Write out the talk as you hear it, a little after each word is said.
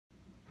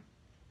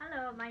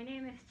Hello, my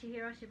name is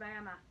Chihiro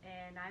Shibayama,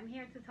 and I'm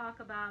here to talk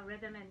about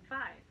rhythm in 5.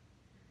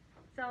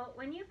 So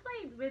when you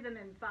play rhythm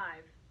in 5,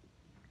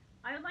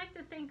 I would like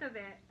to think of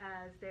it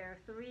as there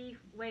are 3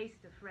 ways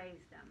to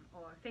phrase them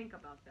or think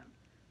about them.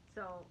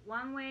 So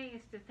one way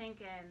is to think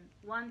in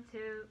 1,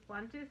 2,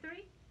 1, 2,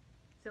 3.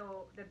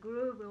 So the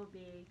groove will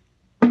be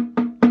 1,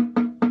 2,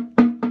 1,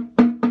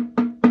 2, 3,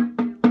 1,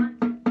 2, 1,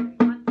 2, 3,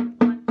 1, 2,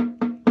 1, 2,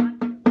 3,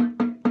 1,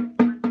 2,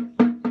 1,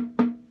 2,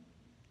 3.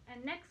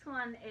 And next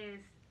one is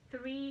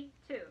 3,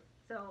 2.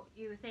 So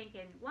you think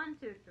in 1,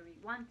 2, 3,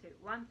 1, 2,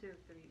 1, 2,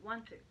 3,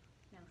 1, 2.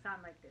 And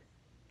sound like this.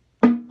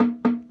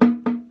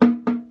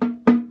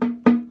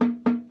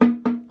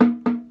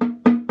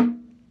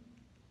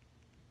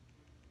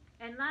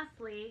 And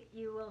lastly,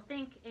 you will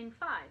think in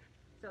 5.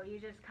 So you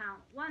just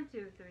count 1,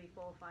 2, 3,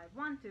 4, 5,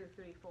 1, 2,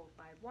 3, 4,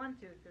 5, 1,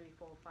 2, 3,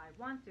 4, 5,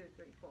 1, 2,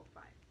 3, 4,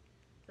 5.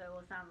 So it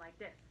will sound like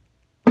this.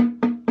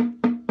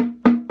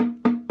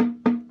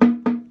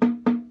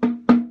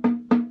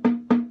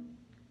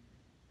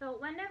 So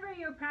whenever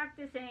you're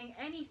practicing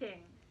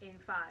anything in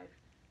 5,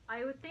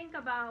 I would think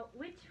about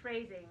which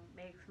phrasing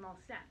makes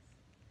most sense.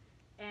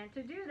 And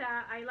to do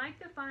that, I like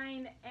to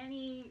find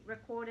any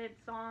recorded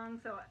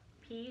songs or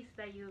piece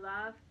that you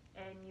love,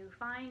 and you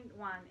find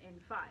one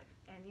in 5.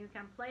 And you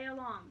can play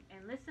along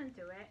and listen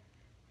to it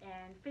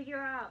and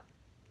figure out,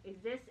 is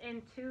this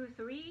in 2,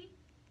 3?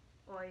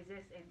 Or is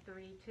this in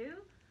 3,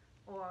 2?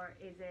 Or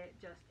is it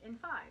just in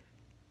 5?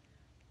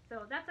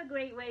 So that's a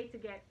great way to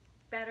get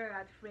better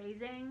at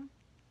phrasing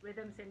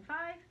rhythms in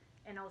 5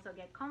 and also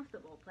get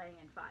comfortable playing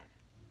in 5.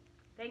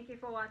 Thank you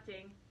for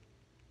watching.